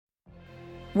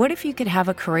What if you could have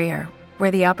a career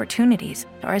where the opportunities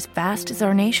are as vast as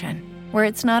our nation, where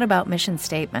it's not about mission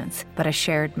statements, but a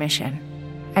shared mission?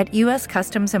 At U.S.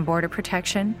 Customs and Border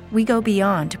Protection, we go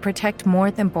beyond to protect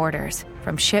more than borders.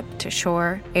 From ship to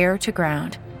shore, air to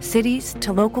ground, cities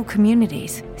to local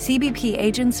communities, CBP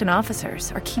agents and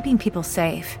officers are keeping people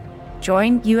safe.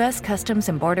 Join U.S. Customs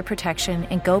and Border Protection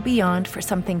and go beyond for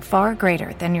something far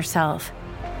greater than yourself.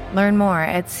 Learn more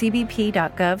at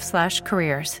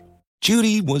cbp.gov/careers.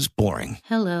 Judy was boring.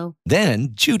 Hello. Then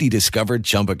Judy discovered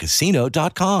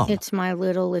ChumbaCasino.com. It's my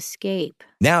little escape.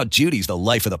 Now Judy's the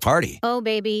life of the party. Oh,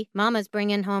 baby, mama's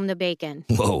bringing home the bacon.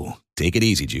 Whoa, take it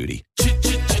easy, Judy.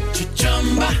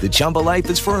 The Chumba life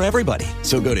is for everybody.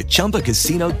 So go to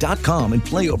ChumbaCasino.com and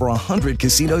play over 100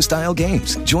 casino-style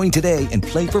games. Join today and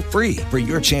play for free for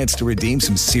your chance to redeem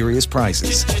some serious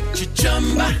prizes.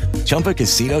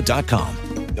 ChumbaCasino.com.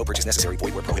 No purchase necessary.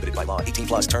 Void where prohibited by law.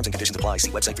 18+ terms and conditions apply.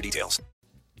 See website for details.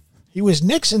 He was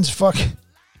Nixon's fucking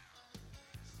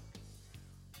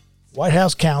White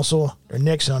House counsel, or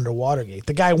Nixon under Watergate.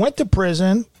 The guy went to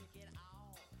prison.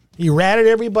 He ratted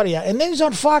everybody out. And then he's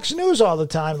on Fox News all the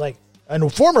time. Like,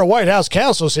 and former White House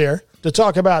counsel's here to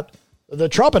talk about the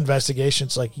Trump investigation.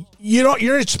 It's like,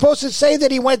 you're supposed to say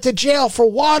that he went to jail for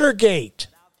Watergate.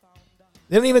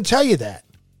 They didn't even tell you that.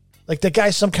 Like, the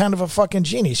guy's some kind of a fucking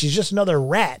genius. He's just another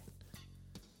rat.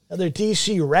 Another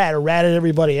DC rat who ratted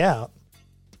everybody out.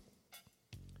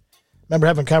 Remember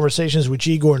having conversations with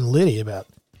G. Gordon Liddy about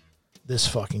this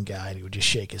fucking guy, and he would just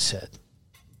shake his head.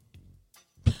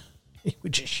 He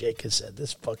would just shake his head.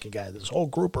 This fucking guy, this whole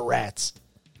group of rats.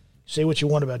 Say what you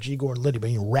want about G. Gordon Liddy, but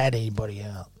he didn't rat anybody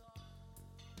out.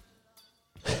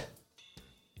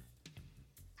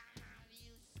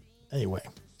 Anyway,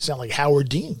 sound like Howard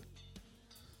Dean.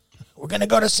 We're going to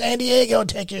go to San Diego and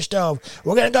take your stove.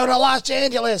 We're going to go to Los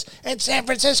Angeles and San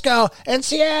Francisco and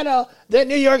Seattle, then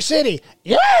New York City.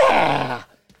 Yeah!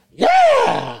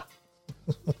 Yeah!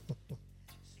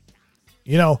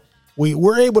 You know, we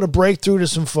were able to break through to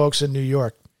some folks in New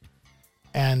York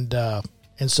and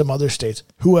in some other states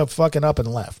who have fucking up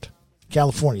and left.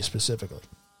 California specifically.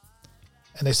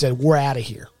 And they said, we're out of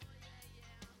here.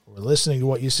 We're listening to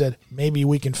what you said. Maybe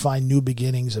we can find new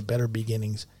beginnings, or better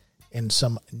beginnings, in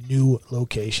some new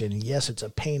location. And yes, it's a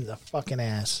pain in the fucking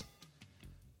ass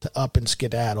to up and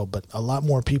skedaddle, but a lot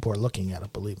more people are looking at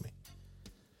it, believe me.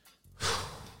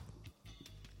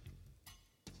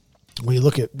 When you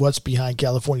look at what's behind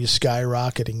California's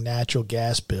skyrocketing natural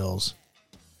gas bills,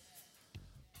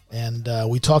 and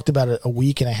we talked about it a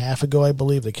week and a half ago, I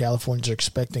believe, that Californians are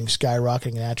expecting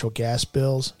skyrocketing natural gas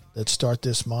bills that start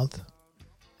this month.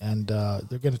 And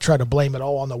they're going to try to blame it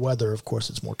all on the weather. Of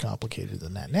course, it's more complicated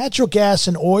than that. Natural gas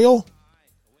and oil,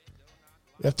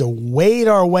 we have to wade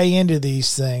our way into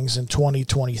these things in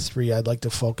 2023. I'd like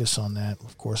to focus on that.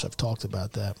 Of course, I've talked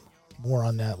about that. More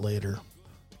on that later.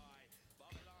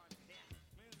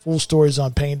 Full stories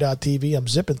on Pain.tv. I'm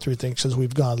zipping through things because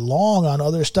we've gone long on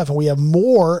other stuff. And we have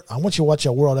more. I want you to watch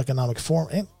a World Economic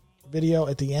Forum video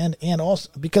at the end. And also,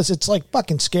 because it's like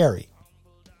fucking scary.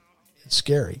 It's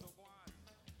scary.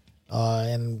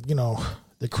 And, you know,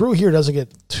 the crew here doesn't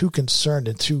get too concerned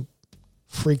and too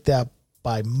freaked out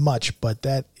by much, but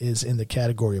that is in the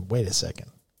category of, wait a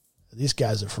second, these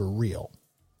guys are for real.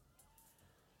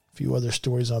 A few other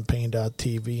stories on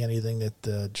Pain.tv, anything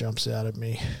that jumps out at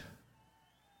me.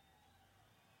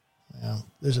 Yeah,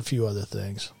 there's a few other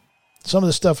things. Some of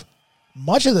the stuff,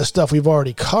 much of the stuff we've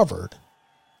already covered.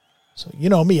 So, you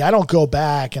know me, I don't go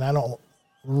back and I don't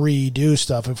redo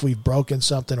stuff if we've broken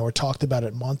something or talked about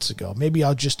it months ago. Maybe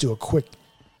I'll just do a quick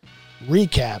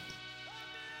recap.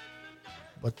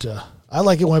 But I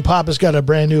like it when Papa's got a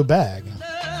brand new bag.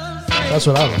 That's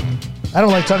what I like. I don't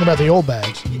like talking about the old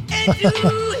bags.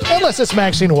 Unless it's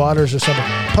Maxine Waters or something.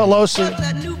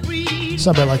 Pelosi.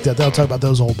 Something like that. They'll talk about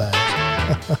those old bags.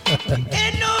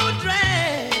 Ain't no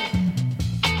drag.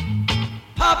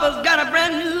 Papa's got a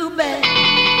brand new bag.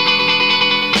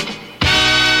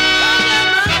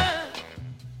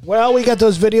 Well, we got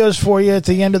those videos for you at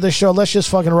the end of the show. Let's just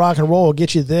fucking rock and roll. We'll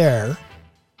get you there.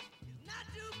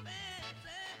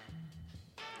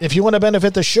 If you want to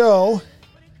benefit the show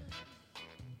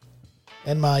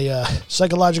and my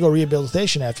psychological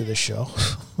rehabilitation after this show,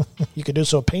 you can do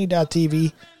so at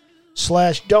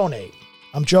pain.tv/donate.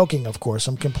 I'm joking, of course.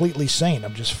 I'm completely sane.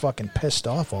 I'm just fucking pissed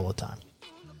off all the time.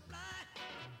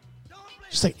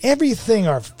 Just like everything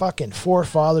our fucking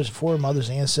forefathers, foremothers,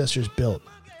 ancestors built.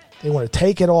 They want to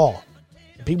take it all.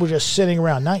 And people are just sitting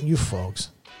around. Not you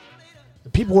folks. The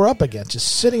people we're up against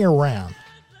just sitting around.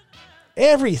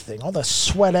 Everything. All the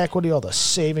sweat equity, all the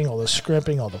saving, all the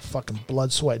scrimping, all the fucking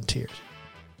blood, sweat, and tears.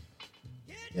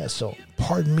 Yeah, so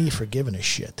Pardon me for giving a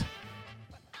shit.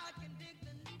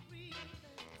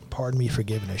 Pardon me for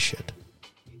giving a shit.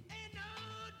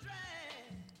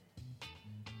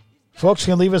 Folks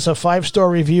can leave us a 5-star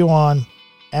review on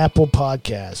Apple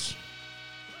Podcasts.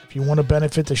 If you want to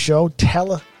benefit the show,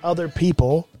 tell other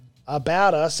people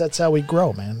about us. That's how we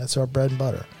grow, man. That's our bread and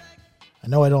butter. I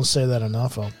know I don't say that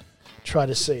enough. I'll try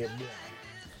to say it more.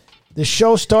 The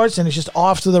show starts and it's just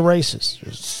off to the races.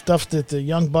 There's stuff that the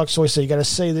young bucks always say, you got to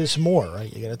say this more,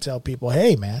 right? You got to tell people,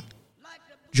 hey, man,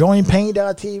 join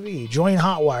Pain.tv, join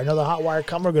Hotwire. Another Hotwire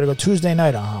coming. We're going to go Tuesday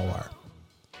night on Hotwire.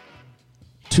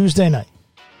 Tuesday night.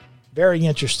 Very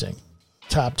interesting.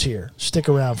 Top tier. Stick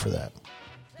around for that.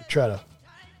 We try to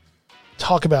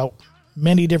talk about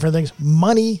many different things.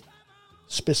 Money,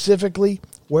 specifically,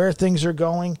 where things are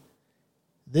going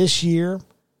this year.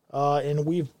 And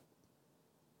we've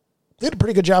did a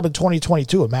pretty good job in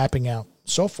 2022 of mapping out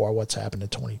so far what's happened in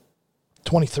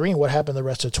 2023 and what happened the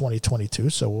rest of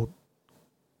 2022. So we'll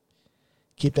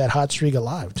keep that hot streak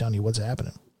alive, telling you what's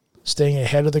happening. Staying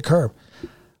ahead of the curve.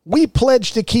 We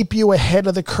pledge to keep you ahead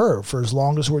of the curve for as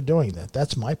long as we're doing that.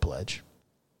 That's my pledge.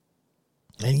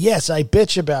 And yes, I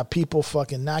bitch about people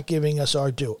fucking not giving us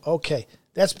our due. Okay,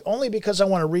 that's only because I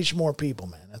want to reach more people,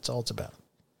 man. That's all it's about.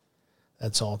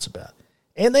 That's all it's about.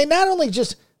 And they not only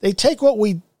just, they take what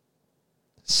we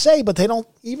say, but they don't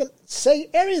even say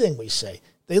everything we say.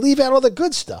 They leave out all the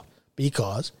good stuff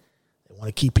because they want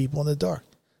to keep people in the dark.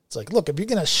 It's like, look, if you're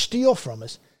going to steal from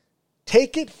us,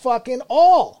 take it fucking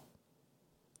all.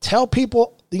 Tell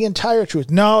people the entire truth.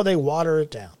 No, they water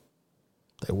it down.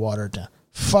 They water it down.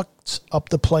 Fucks up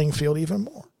the playing field even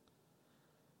more.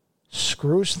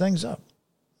 Screws things up.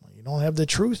 When you don't have the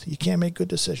truth, you can't make good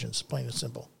decisions. Plain and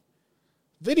simple.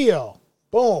 Video.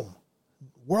 Boom.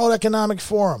 World Economic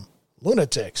Forum.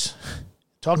 Lunatics.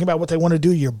 Talking about what they want to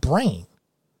do to your brain.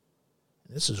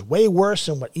 This is way worse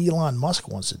than what Elon Musk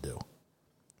wants to do.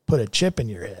 Put a chip in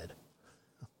your head.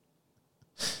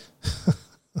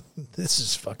 This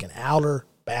is fucking outer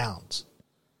bounds.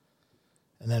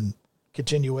 And then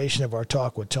continuation of our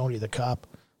talk with Tony the Cop.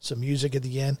 Some music at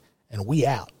the end. And we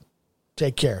out.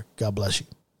 Take care. God bless you.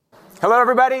 Hello,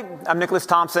 everybody. I'm Nicholas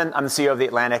Thompson. I'm the CEO of The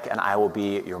Atlantic, and I will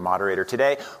be your moderator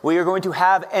today. We are going to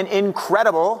have an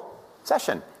incredible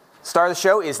session. Star of the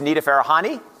show is Nita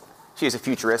Farahany. She is a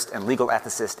futurist and legal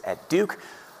ethicist at Duke,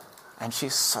 and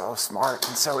she's so smart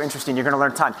and so interesting. You're going to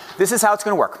learn a ton. This is how it's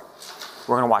going to work.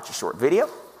 We're going to watch a short video.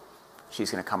 She's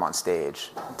going to come on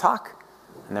stage and talk,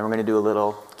 and then we're going to do a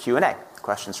little Q&A,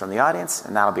 questions from the audience,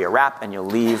 and that'll be a wrap, and you'll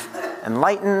leave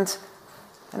enlightened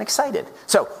and excited.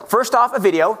 So, first off, a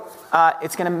video.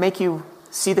 It's going to make you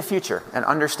see the future and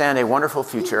understand a wonderful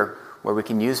future where we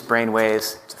can use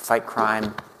brainwaves to fight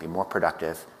crime, be more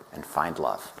productive, and find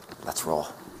love. Let's roll.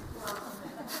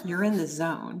 You're in the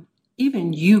zone.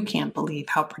 Even you can't believe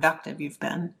how productive you've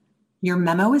been. Your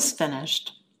memo is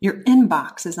finished, your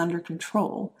inbox is under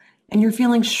control, and you're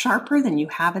feeling sharper than you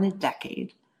have in a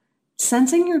decade.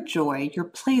 Sensing your joy, your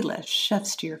playlist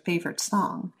shifts to your favorite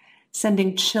song,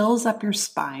 sending chills up your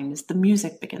spine as the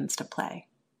music begins to play.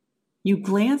 You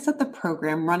glance at the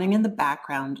program running in the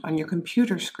background on your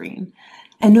computer screen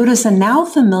and notice a now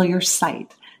familiar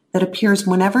sight that appears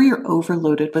whenever you're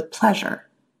overloaded with pleasure.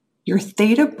 Your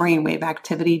theta brainwave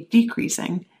activity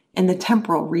decreasing in the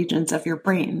temporal regions of your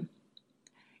brain.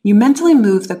 You mentally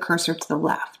move the cursor to the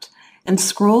left and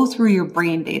scroll through your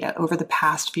brain data over the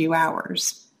past few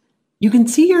hours. You can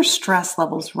see your stress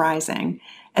levels rising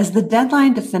as the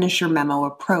deadline to finish your memo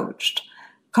approached,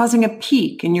 causing a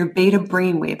peak in your beta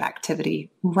brainwave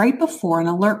activity right before an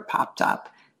alert popped up,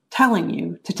 telling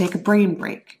you to take a brain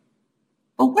break.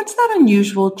 But what's that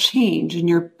unusual change in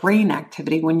your brain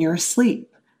activity when you're asleep?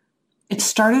 It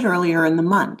started earlier in the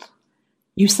month.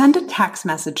 You send a text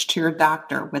message to your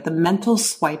doctor with a mental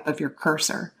swipe of your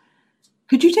cursor.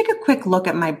 Could you take a quick look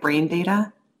at my brain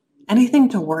data? Anything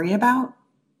to worry about?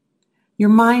 Your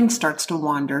mind starts to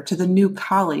wander to the new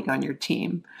colleague on your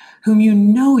team, whom you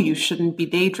know you shouldn't be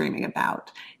daydreaming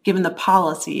about, given the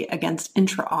policy against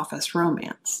intra-office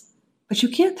romance. But you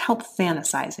can't help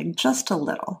fantasizing just a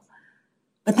little.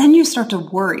 But then you start to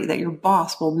worry that your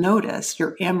boss will notice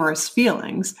your amorous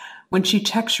feelings when she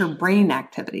checks your brain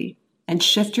activity and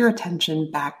shift your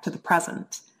attention back to the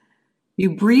present.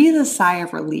 You breathe a sigh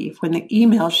of relief when the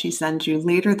email she sends you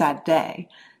later that day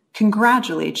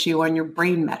congratulates you on your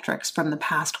brain metrics from the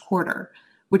past quarter,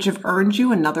 which have earned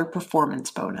you another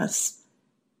performance bonus.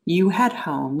 You head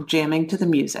home jamming to the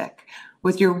music,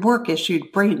 with your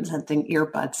work-issued brain-sensing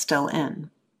earbuds still in.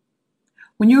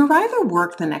 When you arrive at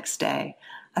work the next day,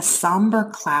 a somber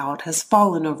cloud has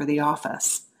fallen over the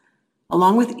office.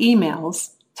 Along with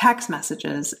emails, text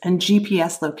messages, and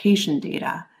GPS location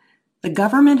data, the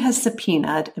government has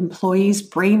subpoenaed employees'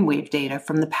 brainwave data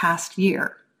from the past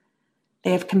year.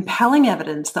 They have compelling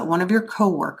evidence that one of your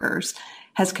coworkers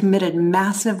has committed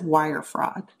massive wire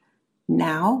fraud.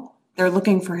 Now, they're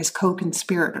looking for his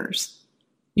co-conspirators.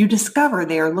 You discover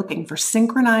they are looking for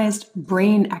synchronized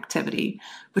brain activity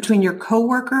between your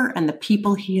coworker and the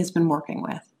people he has been working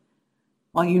with.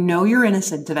 While you know you're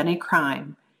innocent of any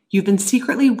crime, you've been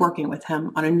secretly working with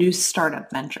him on a new startup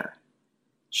venture.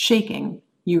 Shaking,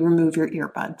 you remove your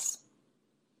earbuds.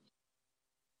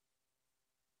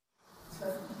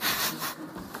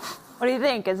 What do you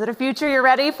think? Is it a future you're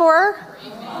ready for?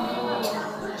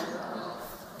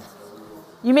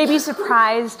 You may be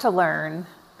surprised to learn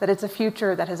that it's a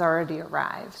future that has already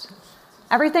arrived.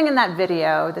 Everything in that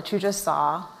video that you just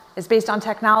saw is based on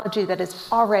technology that is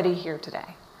already here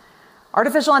today.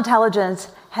 Artificial intelligence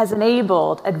has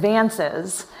enabled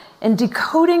advances in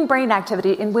decoding brain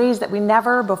activity in ways that we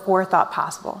never before thought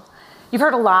possible. You've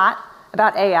heard a lot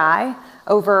about AI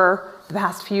over the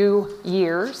past few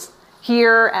years.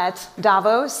 Here at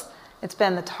Davos, it's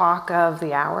been the talk of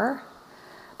the hour.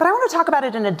 But I want to talk about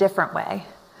it in a different way,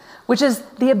 which is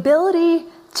the ability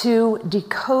to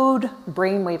decode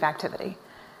brainwave activity.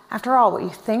 After all, what you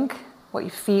think, what you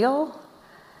feel,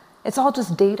 it's all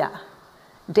just data.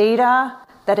 Data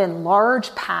that in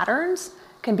large patterns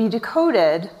can be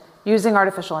decoded using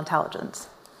artificial intelligence.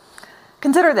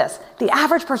 Consider this. The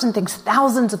average person thinks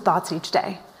thousands of thoughts each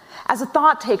day. As a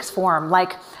thought takes form,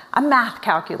 like a math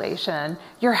calculation,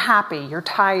 you're happy, you're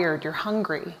tired, you're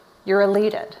hungry, you're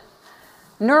elated.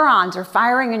 Neurons are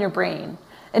firing in your brain,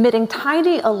 emitting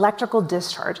tiny electrical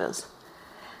discharges.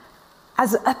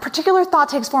 As a particular thought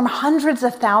takes form, hundreds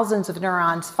of thousands of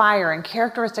neurons fire in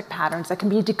characteristic patterns that can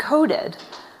be decoded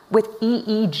with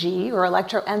EEG, or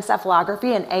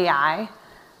electroencephalography, and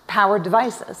AI-powered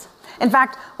devices. In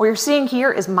fact, what you're seeing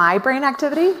here is my brain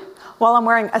activity while I'm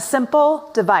wearing a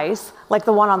simple device like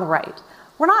the one on the right.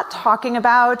 We're not talking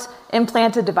about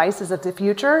implanted devices of the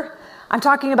future. I'm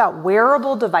talking about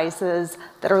wearable devices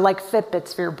that are like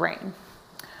Fitbits for your brain.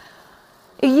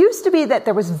 It used to be that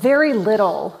there was very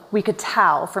little we could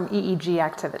tell from EEG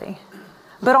activity.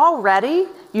 But already,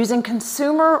 using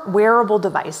consumer wearable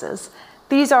devices,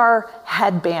 these are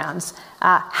headbands,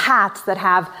 hats that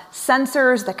have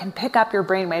sensors that can pick up your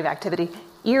brainwave activity,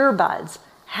 earbuds,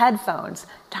 headphones,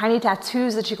 tiny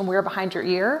tattoos that you can wear behind your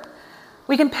ear.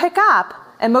 We can pick up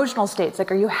emotional states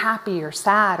like, are you happy or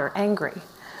sad or angry?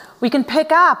 We can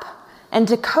pick up and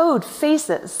decode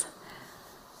faces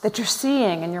that you're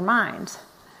seeing in your mind.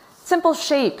 Simple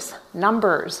shapes,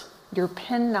 numbers, your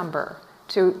PIN number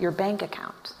to your bank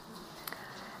account.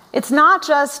 It's not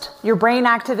just your brain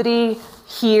activity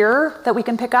here that we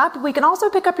can pick up. We can also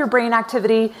pick up your brain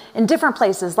activity in different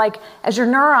places, like as your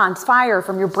neurons fire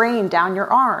from your brain down your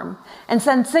arm and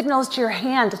send signals to your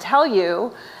hand to tell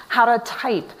you how to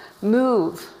type,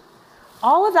 move.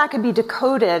 All of that can be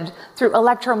decoded through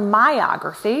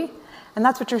electromyography, and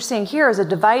that's what you're seeing here is a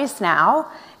device now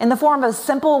in the form of a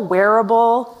simple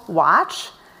wearable watch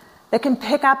that can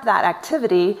pick up that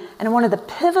activity. And in one of the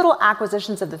pivotal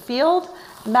acquisitions of the field,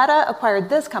 Meta acquired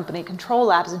this company, Control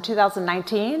Labs, in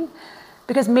 2019,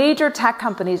 because major tech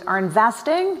companies are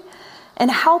investing in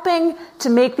helping to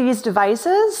make these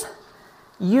devices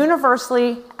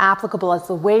universally applicable as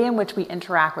the way in which we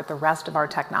interact with the rest of our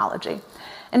technology.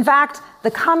 In fact,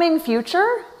 the coming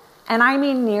future, and I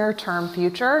mean near-term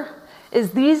future,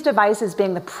 is these devices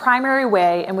being the primary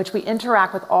way in which we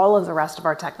interact with all of the rest of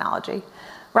our technology.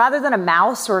 Rather than a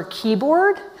mouse or a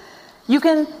keyboard, you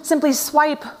can simply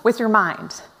swipe with your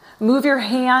mind, move your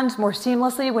hand more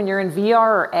seamlessly when you're in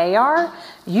VR or AR,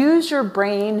 use your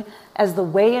brain as the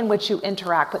way in which you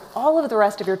interact with all of the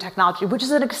rest of your technology, which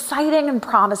is an exciting and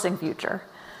promising future,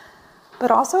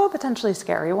 but also a potentially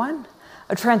scary one,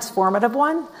 a transformative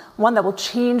one that will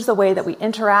change the way that we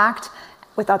interact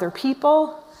with other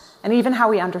people and even how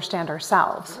we understand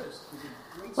ourselves.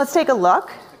 Let's take a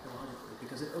look.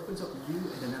 Because it opens up new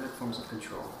and dynamic forms of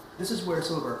control. This is where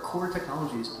some of our core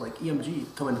technologies like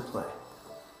EMG come into play.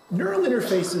 Neural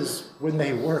interfaces, when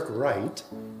they work right,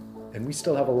 and we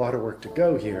still have a lot of work to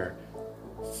go here,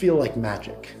 feel like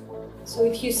magic. So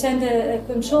if you send a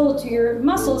control to your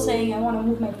muscle saying, I want to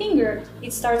move my finger,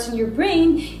 it starts in your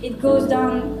brain, it goes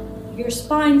down your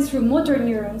spine through motor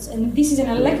neurons, and this is an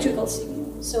electrical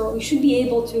signal. So you should be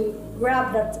able to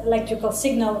grab that electrical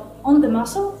signal on the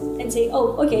muscle and say,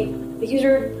 oh, okay, the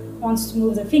user wants to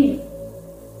move their finger.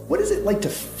 What is it like to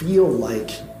feel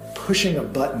like pushing a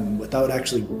button without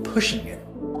actually pushing it?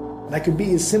 And that could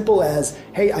be as simple as,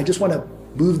 hey, I just want to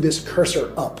move this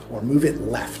cursor up or move it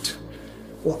left.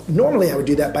 Well, normally I would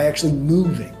do that by actually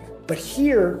moving. But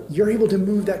here, you're able to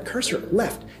move that cursor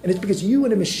left. And it's because you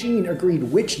and a machine agreed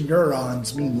which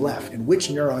neurons mean left and which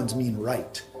neurons mean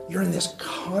right. You're in this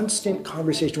constant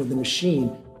conversation with the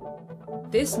machine.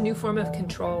 This new form of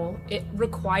control, it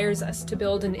requires us to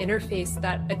build an interface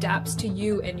that adapts to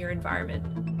you and your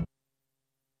environment.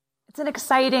 It's an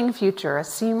exciting future, a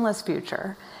seamless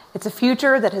future. It's a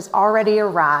future that has already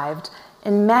arrived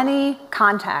in many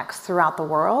contexts throughout the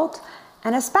world,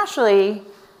 and especially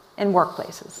in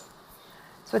workplaces.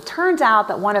 So it turns out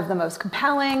that one of the most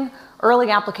compelling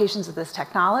early applications of this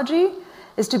technology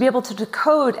is to be able to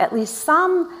decode at least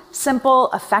some simple,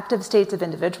 effective states of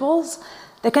individuals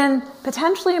that can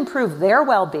potentially improve their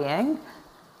well-being,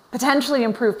 potentially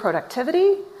improve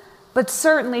productivity, but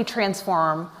certainly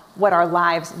transform what our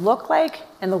lives look like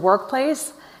in the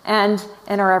workplace and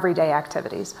in our everyday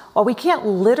activities. While we can't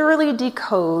literally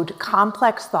decode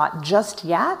complex thought just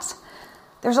yet,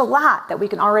 there's a lot that we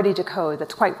can already decode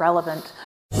that's quite relevant.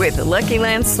 With the Lucky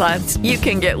Land Slots, you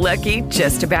can get lucky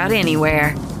just about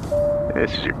anywhere.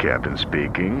 This is your captain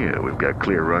speaking. We've got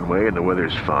clear runway and the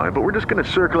weather's fine, but we're just going to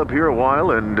circle up here a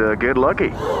while and get lucky.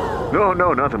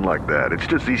 No, nothing like that. It's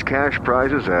just these cash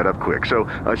prizes add up quick. So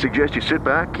I suggest you sit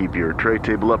back, keep your tray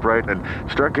table upright, and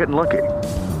start getting lucky.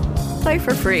 Play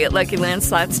for free at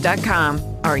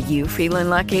LuckyLandSlots.com. Are you feeling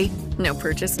lucky? No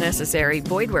purchase necessary.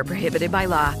 Void where prohibited by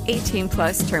law.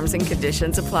 18+ terms and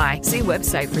conditions apply. See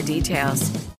website for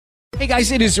details. Hey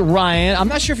guys, it is Ryan. I'm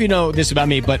not sure if you know this about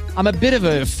me, but I'm a bit of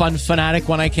a fun fanatic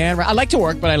when I can. I like to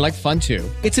work, but I like fun too.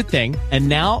 It's a thing. And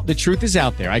now the truth is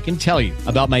out there. I can tell you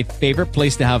about my favorite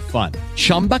place to have fun.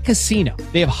 Chumba Casino.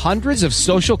 They have hundreds of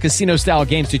social casino style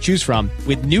games to choose from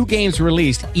with new games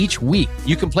released each week.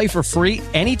 You can play for free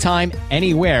anytime,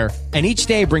 anywhere. And each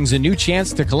day brings a new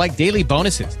chance to collect daily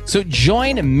bonuses. So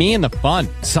join me in the fun.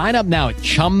 Sign up now at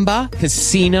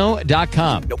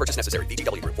ChumbaCasino.com. No purchase necessary.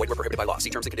 VGW Group. Void where prohibited by law. See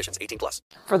terms and conditions. 18+.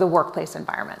 For the workplace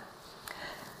environment.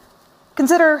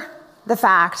 Consider the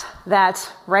fact that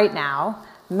right now,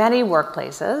 many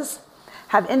workplaces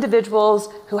have individuals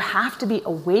who have to be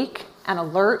awake and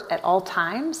alert at all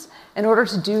times in order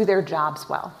to do their jobs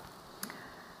well.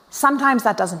 Sometimes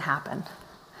that doesn't happen.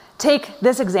 Take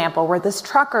this example where this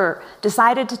trucker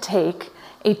decided to take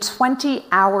a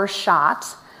 20-hour shot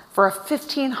for a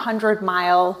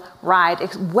 1,500-mile ride,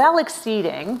 well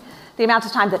exceeding the amount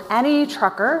of time that any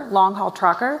trucker, long-haul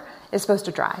trucker, is supposed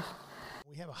to drive.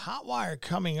 We have a Hotwire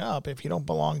coming up. If you don't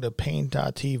belong to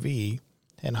Pain.tv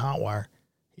and Hotwire,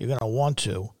 you're going to want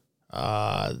to.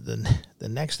 The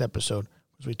next episode,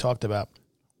 as we talked about,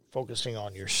 focusing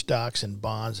on your stocks and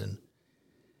bonds and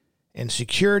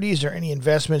securities or any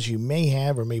investments you may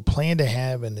have or may plan to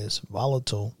have in this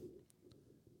volatile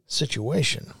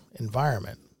situation,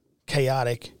 environment,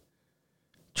 chaotic,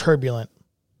 turbulent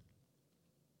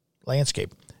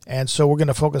landscape. And so we're going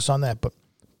to focus on that. But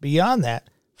beyond that,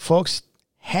 folks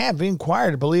have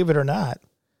inquired, believe it or not,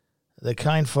 the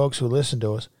kind folks who listen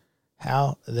to us,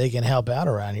 how they can help out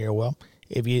around here. Well,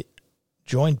 if you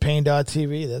join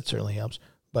Pain.tv, that certainly helps.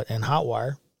 But in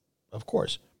Hotwire, of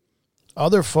course.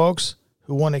 Other folks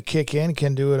who want to kick in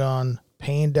can do it on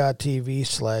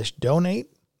Pain.tv/donate.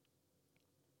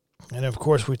 And of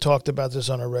course, we talked about this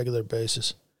on a regular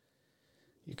basis.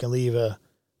 You can leave a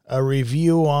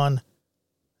review on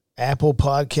Apple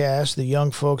Podcasts. The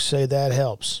young folks say that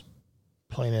helps.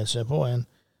 Plain and simple. And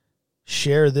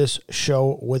share this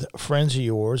show with friends of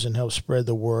yours and help spread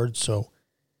the word so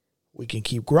we can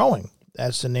keep growing.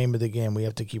 That's the name of the game. We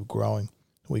have to keep growing.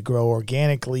 We grow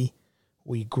organically.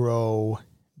 We grow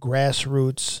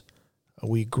grassroots.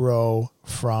 We grow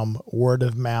from word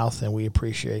of mouth, and we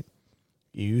appreciate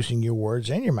you using your words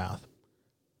and your mouth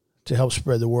to help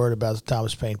spread the word about the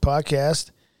Thomas Paine podcast.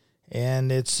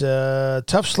 And it's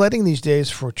tough sledding these days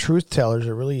for truth tellers.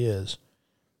 It really is.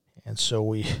 And so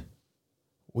we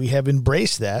have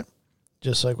embraced that,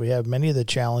 just like we have many of the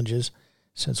challenges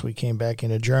since we came back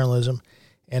into journalism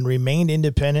and remained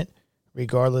independent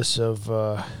regardless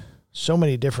of so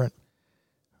many different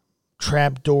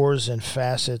trapdoors and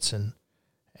facets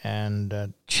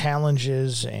and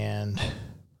challenges and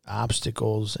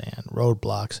obstacles and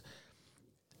roadblocks,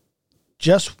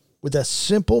 just with a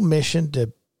simple mission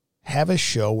to have a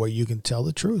show where you can tell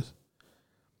the truth.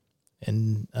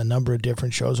 And a number of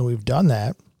different shows, and we've done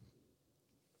that,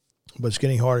 but it's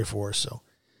getting harder for us. So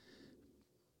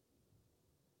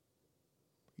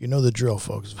you know the drill,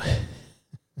 folks.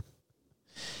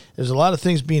 There's a lot of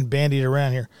things being bandied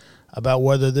around here about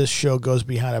whether this show goes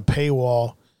behind a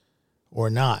paywall or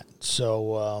not.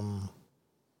 So,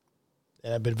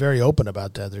 and I've been very open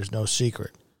about that. There's no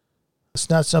secret. It's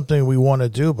not something we want to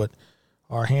do, but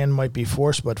Our hand might be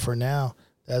forced, but for now,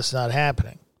 that's not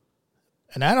happening.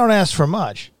 And I don't ask for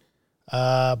much,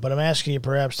 but I'm asking you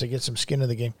perhaps to get some skin in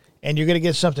the game. And you're going to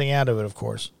get something out of it, of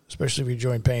course, especially if you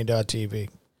join Pain.tv.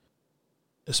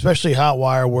 Especially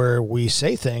Hotwire, where we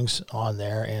say things on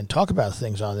there and talk about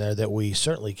things on there that we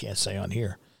certainly can't say on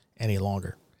here any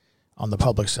longer on the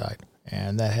public side.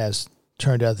 And that has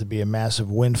turned out to be a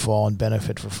massive windfall and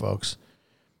benefit for folks.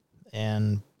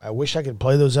 And I wish I could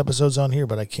play those episodes on here,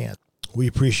 but I can't. We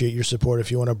appreciate your support.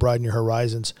 If you want to broaden your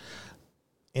horizons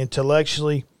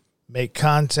intellectually, make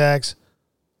contacts,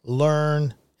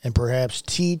 learn, and perhaps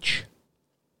teach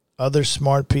other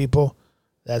smart people,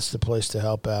 that's the place to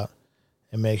help out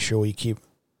and make sure we keep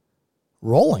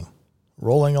rolling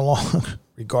along,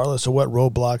 regardless of what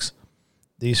roadblocks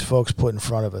these folks put in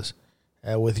front of us.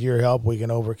 With your help, we can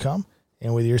overcome,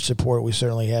 and with your support, we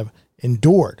certainly have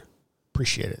endured.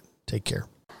 Appreciate it. Take care.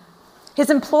 His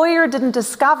employer didn't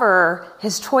discover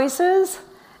his choices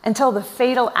until the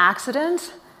fatal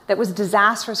accident that was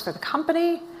disastrous for the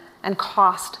company and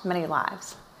cost many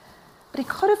lives. But he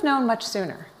could have known much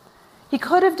sooner. He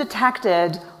could have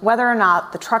detected whether or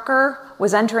not the trucker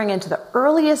was entering into the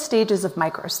earliest stages of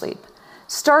microsleep,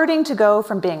 starting to go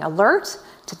from being alert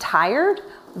to tired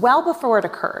well before it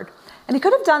occurred. And he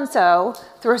could have done so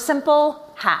through a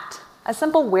simple hat, a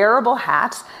simple wearable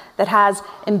hat that has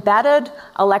embedded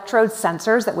electrode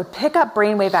sensors that would pick up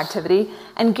brainwave activity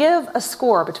and give a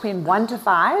score between 1 to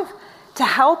 5 to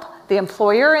help the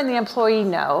employer and the employee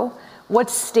know what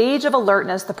stage of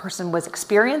alertness the person was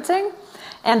experiencing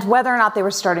and whether or not they were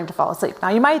starting to fall asleep. Now,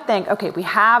 you might think, okay, we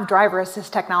have driver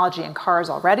assist technology in cars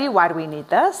already. Why do we need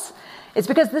this? It's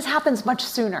because this happens much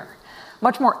sooner,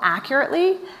 much more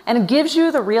accurately, and it gives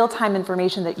you the real-time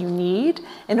information that you need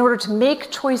in order to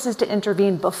make choices to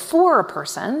intervene before a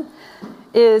person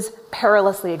is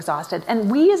perilously exhausted. And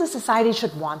we as a society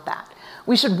should want that.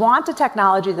 We should want a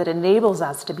technology that enables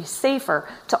us to be safer,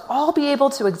 to all be able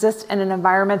to exist in an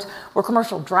environment where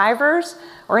commercial drivers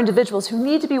or individuals who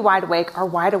need to be wide awake are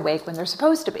wide awake when they're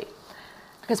supposed to be.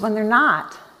 Because when they're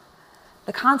not,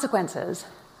 the consequences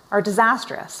are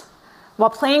disastrous. While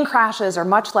plane crashes are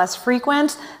much less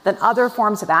frequent than other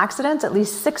forms of accidents, at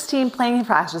least 16 plane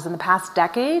crashes in the past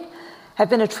decade have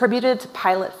been attributed to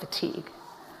pilot fatigue.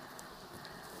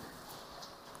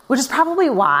 Which is probably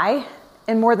why,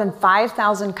 in more than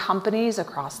 5,000 companies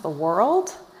across the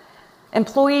world,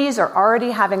 employees are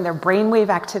already having their brainwave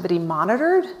activity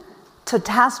monitored to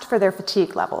test for their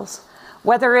fatigue levels.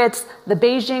 Whether it's the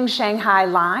Beijing-Shanghai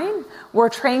line, where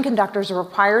train conductors are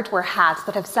required to wear hats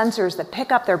that have sensors that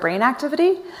pick up their brain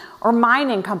activity, or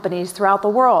mining companies throughout the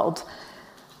world,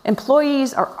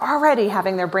 employees are already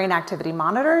having their brain activity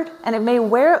monitored, and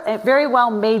it very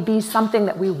well may be something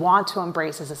that we want to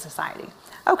embrace as a society.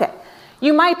 Okay,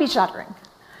 you might be shuddering,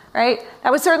 right?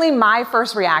 That was certainly my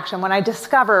first reaction when I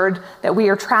discovered that we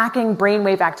are tracking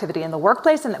brainwave activity in the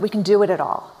workplace and that we can do it at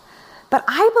all. But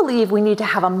I believe we need to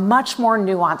have a much more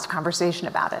nuanced conversation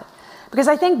about it. Because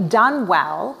I think done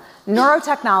well,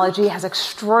 neurotechnology has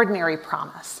extraordinary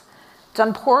promise.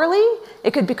 Done poorly,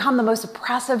 it could become the most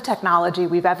oppressive technology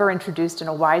we've ever introduced in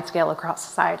a wide scale across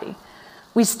society.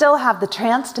 We still have the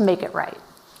chance to make it right.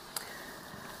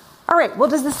 All right, well,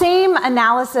 does the same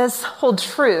analysis hold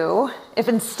true if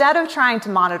instead of trying to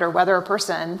monitor whether a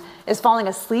person is falling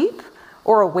asleep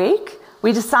or awake,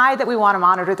 we decide that we want to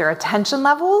monitor their attention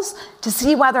levels to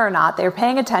see whether or not they're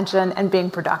paying attention and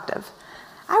being productive?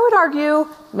 I would argue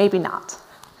maybe not.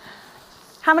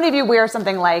 How many of you wear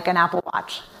something like an Apple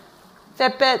Watch?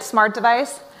 Fitbit, smart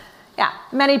device? Yeah,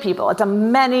 many people. It's a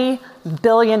many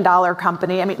billion-dollar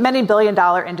company. I mean, many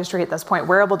billion-dollar industry at this point.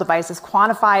 Wearable devices,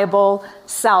 quantifiable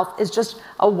self is just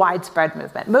a widespread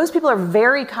movement. Most people are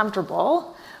very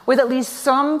comfortable with at least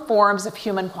some forms of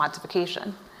human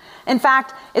quantification. In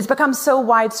fact, it's become so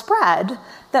widespread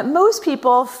that most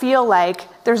people feel like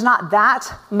there's not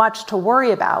that much to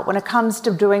worry about when it comes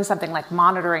to doing something like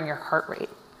monitoring your heart rate.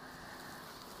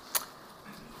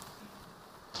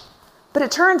 But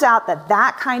it turns out that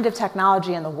that kind of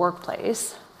technology in the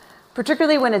workplace,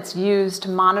 particularly when it's used to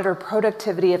monitor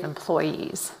productivity of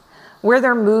employees, where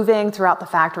they're moving throughout the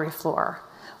factory floor,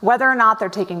 whether or not they're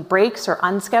taking breaks or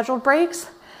unscheduled breaks,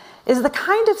 is the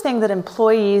kind of thing that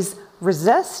employees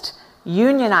resist,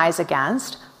 unionize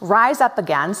against, rise up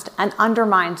against, and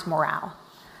undermines morale.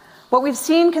 What we've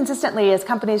seen consistently is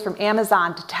companies from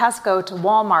Amazon to Tesco to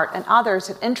Walmart and others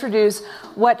have introduced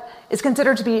what is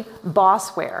considered to be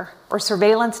bossware or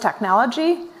surveillance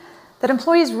technology that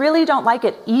employees really don't like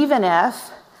it, even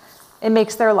if it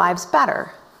makes their lives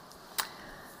better.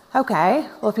 Okay,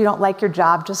 well, if you don't like your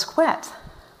job, just quit.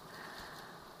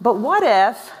 But what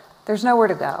if there's nowhere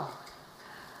to go?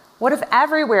 What if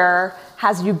everywhere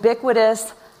has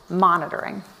ubiquitous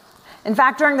monitoring? In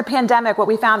fact, during the pandemic, what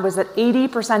we found was that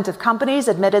 80% of companies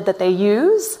admitted that they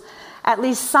use at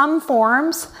least some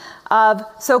forms of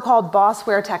so-called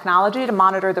bossware technology to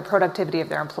monitor the productivity of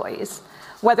their employees.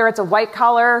 Whether it's a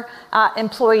white-collar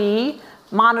employee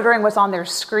monitoring what's on their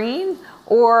screen,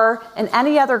 or in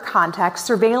any other context,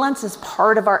 surveillance is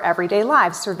part of our everyday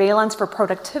lives. Surveillance for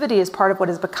productivity is part of what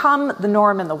has become the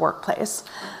norm in the workplace.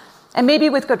 And maybe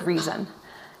with good reason.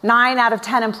 9 out of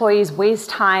 10 employees waste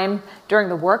time during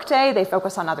the workday. They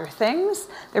focus on other things.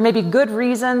 There may be good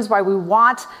reasons why we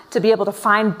want to be able to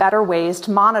find better ways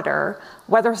to monitor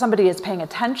whether somebody is paying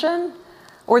attention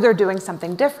or they're doing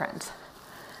something different.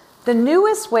 The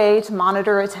newest way to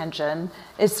monitor attention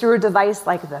is through a device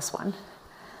like this one.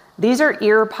 These are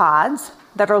ear pods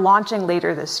that are launching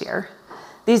later this year.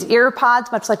 These ear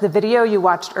pods, much like the video you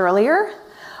watched earlier,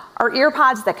 are ear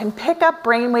pods that can pick up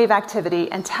brainwave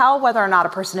activity and tell whether or not a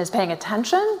person is paying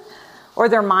attention or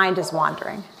their mind is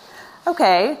wandering.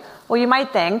 Okay, well, you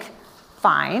might think,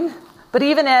 fine, but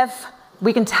even if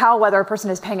we can tell whether a person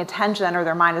is paying attention or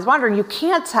their mind is wandering, you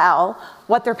can't tell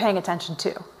what they're paying attention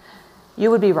to.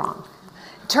 You would be wrong.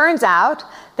 It turns out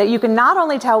that you can not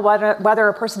only tell whether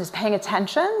a person is paying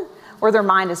attention or their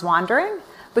mind is wandering,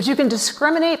 but you can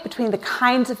discriminate between the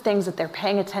kinds of things that they're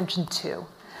paying attention to.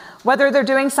 Whether they're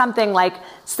doing something like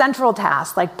central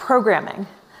tasks, like programming,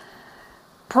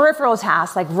 peripheral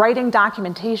tasks, like writing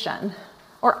documentation,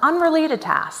 or unrelated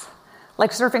tasks,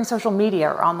 like surfing social media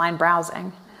or online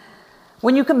browsing.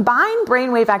 When you combine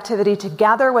brainwave activity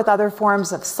together with other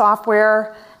forms of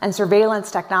software and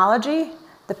surveillance technology,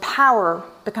 the power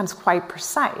becomes quite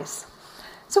precise.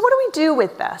 So what do we do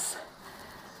with this?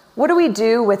 What do we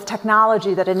do with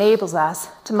technology that enables us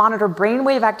to monitor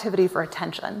brainwave activity for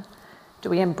attention? Do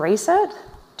we embrace it?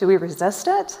 Do we resist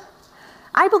it?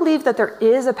 I believe that there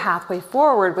is a pathway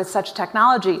forward with such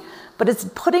technology, but it's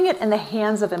putting it in the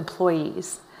hands of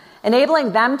employees,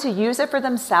 enabling them to use it for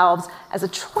themselves as a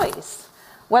choice,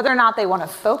 whether or not they want to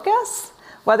focus,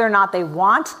 whether or not they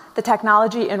want the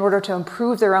technology in order to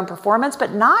improve their own performance,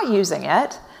 but not using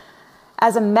it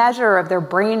as a measure of their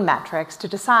brain metrics to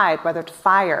decide whether to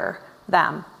fire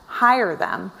them, hire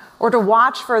them, or to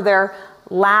watch for their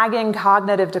lagging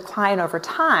cognitive decline over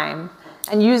time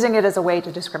and using it as a way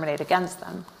to discriminate against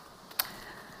them.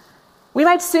 We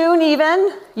might soon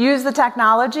even use the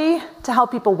technology to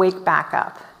help people wake back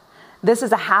up. This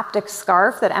is a haptic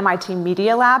scarf that MIT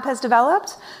Media Lab has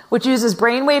developed, which uses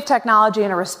brainwave technology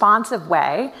in a responsive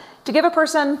way to give a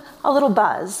person a little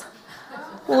buzz,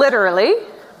 literally,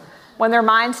 when their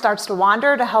mind starts to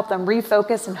wander, to help them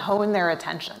refocus and hone their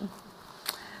attention.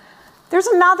 There's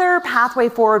another pathway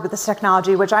forward with this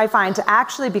technology which I find to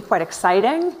actually be quite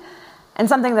exciting and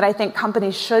something that I think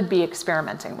companies should be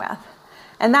experimenting with.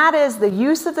 And that is the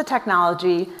use of the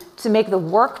technology to make the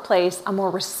workplace a more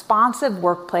responsive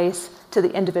workplace to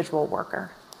the individual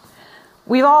worker.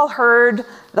 We've all heard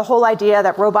the whole idea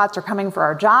that robots are coming for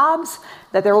our jobs,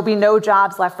 that there will be no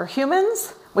jobs left for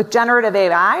humans. With generative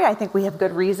AI, I think we have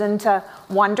good reason to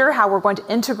wonder how we're going to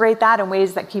integrate that in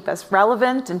ways that keep us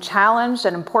relevant and challenged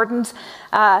and important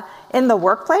in the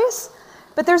workplace.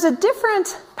 But there's a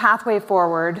different pathway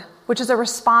forward, which is a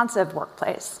responsive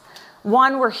workplace.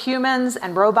 One where humans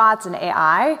and robots and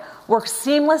AI work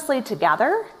seamlessly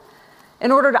together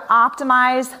in order to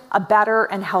optimize a better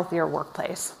and healthier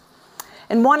workplace.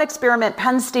 In one experiment,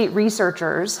 Penn State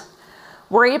researchers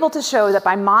were able to show that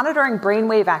by monitoring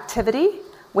brainwave activity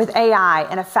with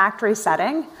AI in a factory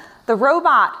setting, the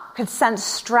robot could sense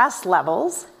stress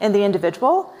levels in the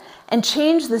individual and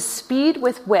change the speed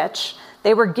with which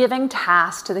they were giving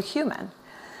tasks to the human,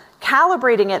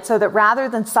 calibrating it so that rather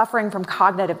than suffering from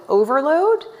cognitive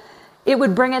overload, it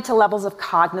would bring it to levels of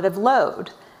cognitive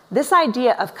load. This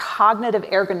idea of cognitive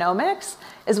ergonomics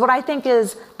is what I think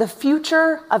is the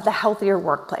future of the healthier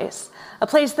workplace. A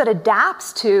place that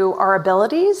adapts to our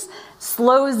abilities,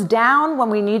 slows down when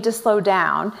we need to slow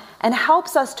down, and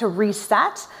helps us to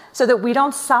reset so that we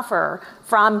don't suffer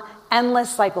from endless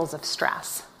cycles of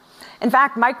stress. In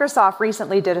fact, Microsoft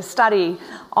recently did a study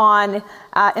on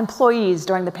employees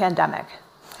during the pandemic.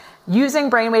 Using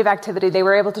brainwave activity, they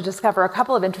were able to discover a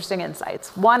couple of interesting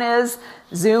insights. One is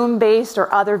Zoom-based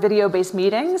or other video-based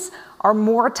meetings are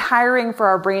more tiring for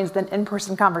our brains than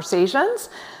in-person conversations.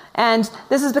 And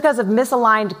this is because of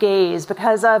misaligned gaze,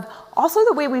 because of also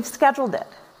the way we've scheduled it.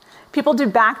 People do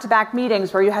back-to-back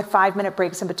meetings where you had 5-minute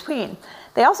breaks in between.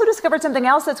 They also discovered something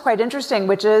else that's quite interesting,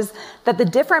 which is that the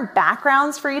different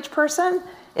backgrounds for each person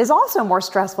is also more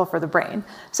stressful for the brain.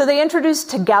 So they introduced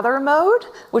Together mode,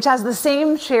 which has the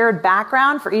same shared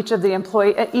background for each of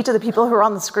the people who are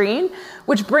on the screen,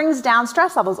 which brings down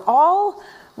stress levels, all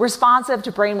responsive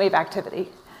to brainwave activity.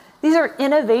 These are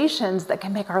innovations that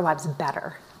can make our lives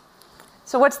better.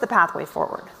 So what's the pathway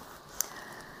forward?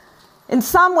 In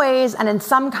some ways and in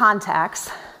some contexts,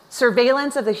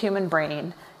 surveillance of the human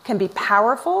brain can be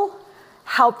powerful,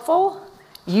 helpful,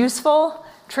 useful,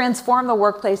 transform the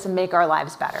workplace, and make our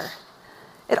lives better.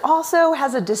 It also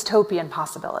has a dystopian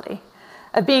possibility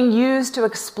of being used to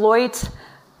exploit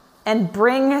and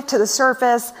bring to the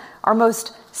surface our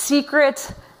most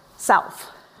secret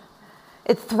self.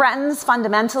 It threatens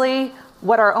fundamentally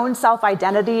what our own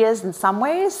self-identity is in some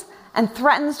ways, and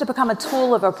threatens to become a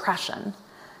tool of oppression.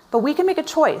 But we can make a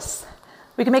choice.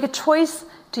 We can make a choice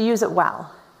to use it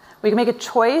well. We can make a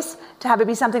choice to have it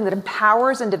be something that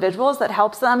empowers individuals, that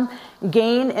helps them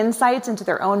gain insights into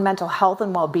their own mental health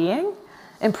and well-being,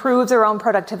 improves their own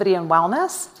productivity and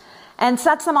wellness, and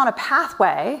sets them on a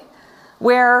pathway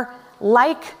where,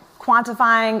 like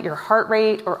quantifying your heart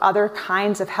rate or other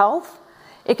kinds of health,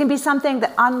 it can be something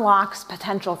that unlocks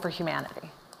potential for humanity.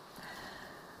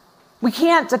 We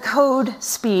can't decode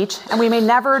speech, and we may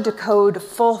never decode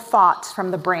full thoughts from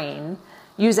the brain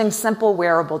using simple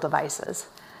wearable devices.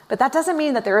 But that doesn't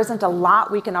mean that there isn't a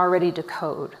lot we can already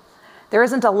decode. There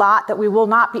isn't a lot that we will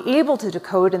not be able to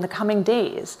decode in the coming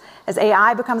days. As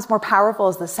AI becomes more powerful,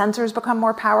 as the sensors become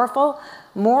more powerful,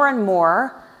 more and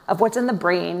more of what's in the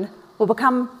brain will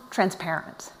become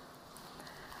transparent.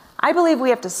 I believe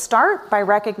we have to start by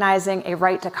recognizing a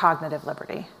right to cognitive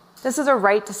liberty. This is a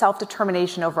right to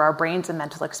self-determination over our brains and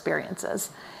mental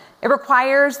experiences. It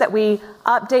requires that we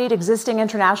update existing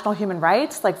international human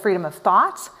rights like freedom of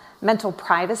thought, mental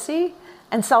privacy,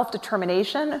 and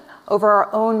self-determination over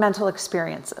our own mental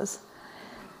experiences.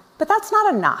 But that's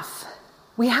not enough.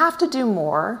 We have to do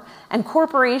more, and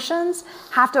corporations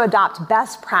have to adopt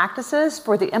best practices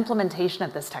for the implementation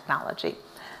of this technology.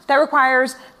 That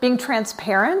requires being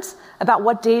transparent about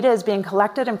what data is being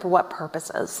collected and for what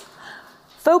purposes.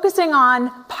 Focusing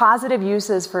on positive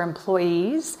uses for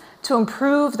employees to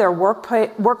improve their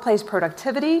workplace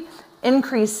productivity,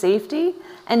 increase safety,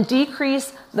 and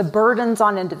decrease the burdens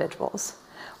on individuals.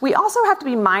 We also have to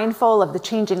be mindful of the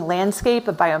changing landscape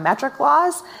of biometric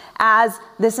laws as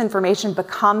this information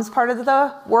becomes part of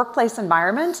the workplace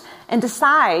environment, and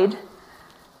decide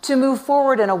to move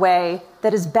forward in a way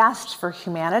that is best for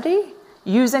humanity,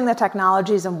 using the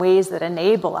technologies in ways that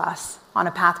enable us on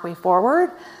a pathway forward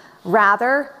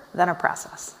rather than oppress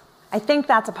us. I think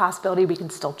that's a possibility we can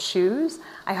still choose.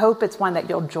 I hope it's one that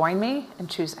you'll join me in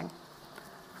choosing.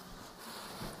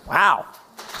 Wow.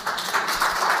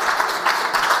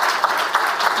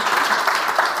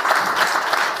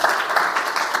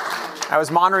 I was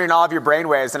monitoring all of your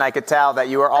brainwaves, and I could tell that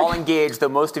you were all engaged, though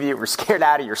most of you were scared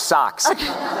out of your socks.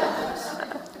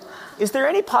 Is there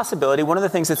any possibility, one of the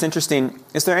things that's interesting,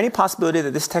 is there any possibility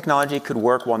that this technology could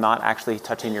work while not actually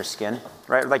touching your skin?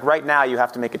 Right? Like right now, you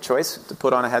have to make a choice to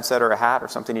put on a headset or a hat or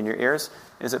something in your ears.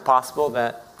 Is it possible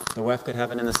that the WEF could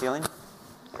have it in the ceiling?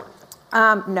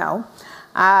 No.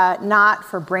 Not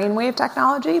for brainwave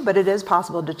technology, but it is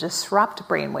possible to disrupt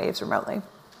brainwaves remotely.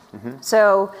 Mm-hmm.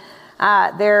 So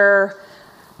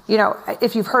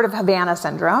if you've heard of Havana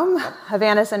syndrome,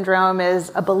 Havana syndrome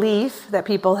is a belief that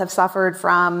people have suffered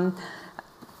from.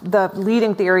 The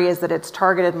leading theory is that it's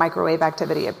targeted microwave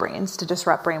activity at brains to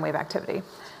disrupt brainwave activity.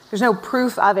 There's no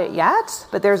proof of it yet,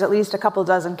 but there's at least a couple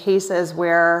dozen cases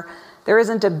where there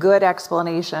isn't a good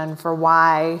explanation for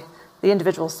why the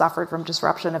individual suffered from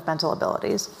disruption of mental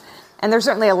abilities. And there's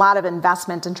certainly a lot of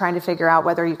investment in trying to figure out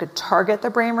whether you could target the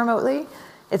brain remotely.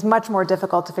 It's much more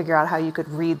difficult to figure out how you could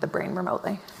read the brain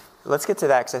remotely. Let's get to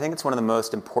that, because I think it's one of the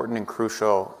most important and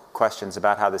crucial questions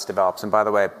about how this develops. And by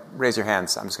the way, raise your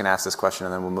hands. I'm just going to ask this question,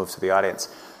 and then we'll move to the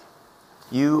audience.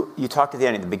 You talked at the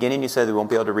end. At the beginning, you said we won't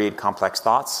be able to read complex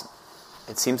thoughts.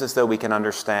 It seems as though we can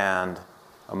understand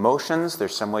emotions.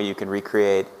 There's some way you can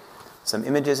recreate some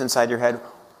images inside your head.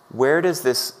 Where does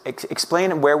this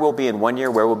explain where we'll be in 1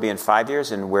 year, where we'll be in 5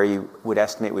 years, and where you would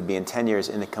estimate would be in 10 years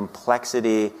in the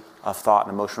complexity of thought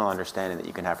and emotional understanding that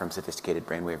you can have from sophisticated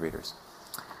brainwave readers?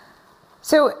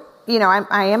 So,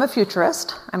 I am a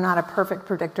futurist. I'm not a perfect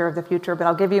predictor of the future, but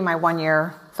I'll give you my 1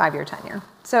 year, 5 year, 10 year.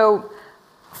 So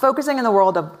focusing in the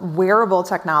world of wearable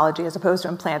technology as opposed to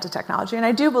implanted technology. And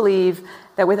I do believe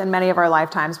that within many of our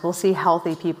lifetimes, we'll see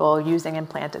healthy people using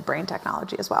implanted brain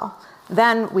technology as well.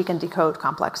 Then we can decode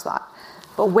complex thought.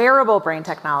 But wearable brain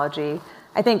technology,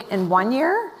 I think in 1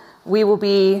 year, we will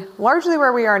be largely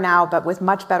where we are now, but with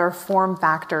much better form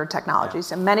factor technology.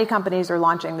 So many companies are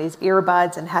launching these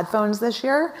earbuds and headphones this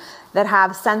year that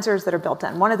have sensors that are built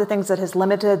in. One of the things that has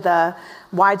limited the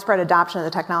widespread adoption of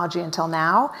the technology until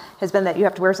now has been that you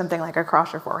have to wear something like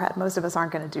across your forehead. Most of us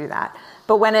aren't going to do that.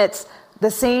 But when it's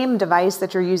the same device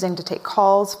that you're using to take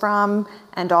calls from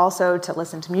and also to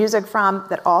listen to music from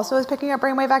that also is picking up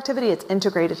brainwave activity, it's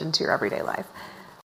integrated into your everyday life.